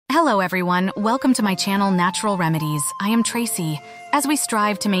Hello everyone, welcome to my channel Natural Remedies. I am Tracy. As we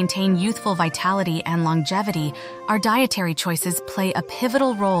strive to maintain youthful vitality and longevity, our dietary choices play a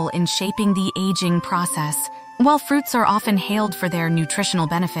pivotal role in shaping the aging process. While fruits are often hailed for their nutritional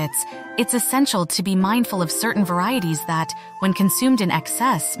benefits, it's essential to be mindful of certain varieties that, when consumed in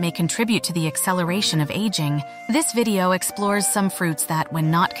excess, may contribute to the acceleration of aging. This video explores some fruits that, when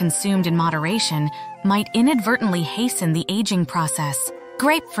not consumed in moderation, might inadvertently hasten the aging process.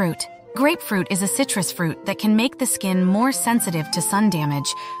 Grapefruit. Grapefruit is a citrus fruit that can make the skin more sensitive to sun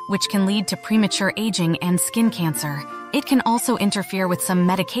damage, which can lead to premature aging and skin cancer. It can also interfere with some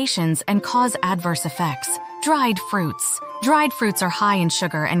medications and cause adverse effects. Dried fruits. Dried fruits are high in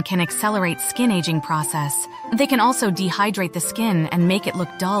sugar and can accelerate skin aging process. They can also dehydrate the skin and make it look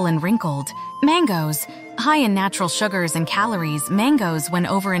dull and wrinkled. Mangoes. High in natural sugars and calories, mangoes, when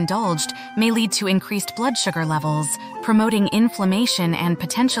overindulged, may lead to increased blood sugar levels, promoting inflammation and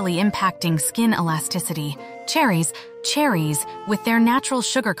potentially impacting skin elasticity. Cherries. Cherries, with their natural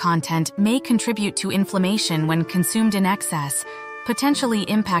sugar content, may contribute to inflammation when consumed in excess, potentially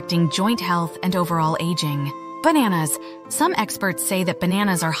impacting joint health and overall aging. Bananas. Some experts say that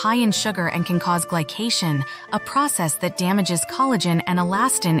bananas are high in sugar and can cause glycation, a process that damages collagen and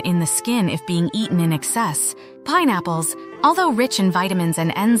elastin in the skin if being eaten in excess. Pineapples. Although rich in vitamins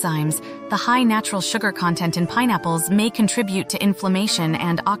and enzymes, the high natural sugar content in pineapples may contribute to inflammation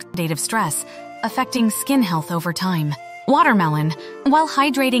and oxidative stress, affecting skin health over time. Watermelon. While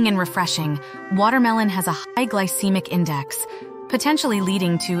hydrating and refreshing, watermelon has a high glycemic index, potentially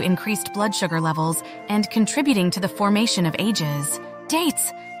leading to increased blood sugar levels and contributing to the formation of ages. Dates.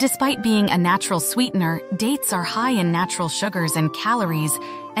 Despite being a natural sweetener, dates are high in natural sugars and calories,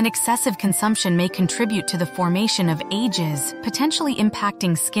 and excessive consumption may contribute to the formation of ages, potentially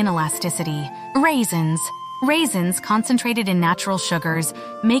impacting skin elasticity. Raisins. Raisins, concentrated in natural sugars,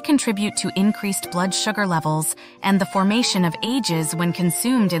 may contribute to increased blood sugar levels and the formation of ages when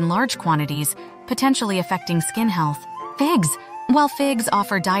consumed in large quantities, potentially affecting skin health. Figs. While figs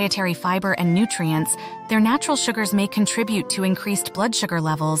offer dietary fiber and nutrients, their natural sugars may contribute to increased blood sugar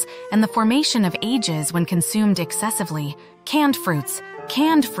levels and the formation of ages when consumed excessively. Canned fruits.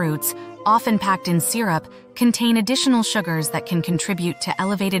 Canned fruits, often packed in syrup, contain additional sugars that can contribute to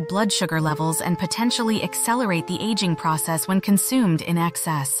elevated blood sugar levels and potentially accelerate the aging process when consumed in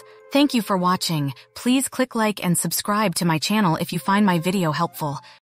excess. Thank you for watching. Please click like and subscribe to my channel if you find my video helpful.